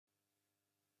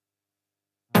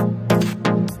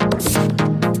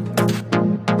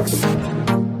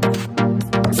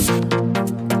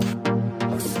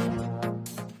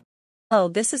Oh,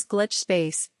 this is Glitch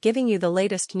Space, giving you the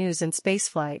latest news in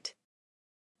spaceflight.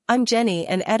 I'm Jenny,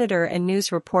 an editor and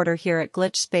news reporter here at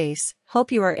Glitch Space. Hope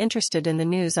you are interested in the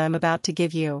news I'm about to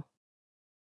give you.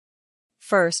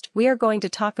 First, we are going to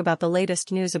talk about the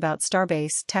latest news about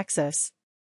Starbase, Texas.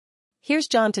 Here's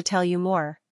John to tell you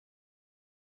more.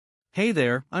 Hey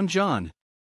there, I'm John.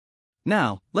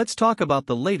 Now, let's talk about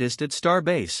the latest at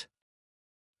Starbase.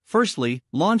 Firstly,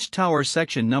 Launch Tower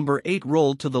Section Number 8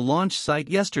 rolled to the launch site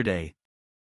yesterday.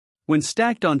 When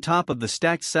stacked on top of the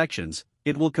stacked sections,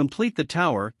 it will complete the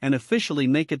tower and officially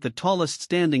make it the tallest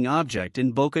standing object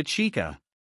in Boca Chica.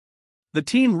 The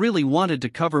team really wanted to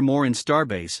cover more in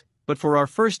Starbase, but for our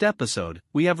first episode,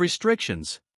 we have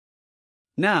restrictions.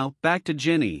 Now, back to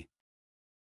Jenny.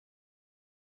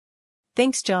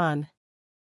 Thanks, John.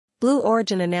 Blue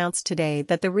Origin announced today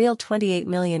that the real $28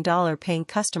 million paying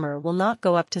customer will not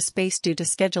go up to space due to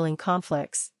scheduling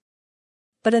conflicts.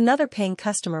 But another paying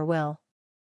customer will.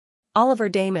 Oliver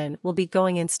Damon will be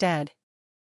going instead.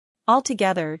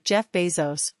 Altogether, Jeff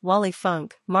Bezos, Wally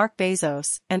Funk, Mark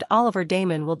Bezos, and Oliver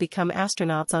Damon will become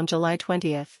astronauts on July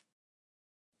 20th.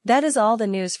 That is all the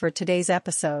news for today's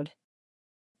episode.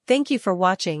 Thank you for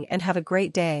watching and have a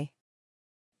great day.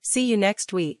 See you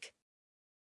next week.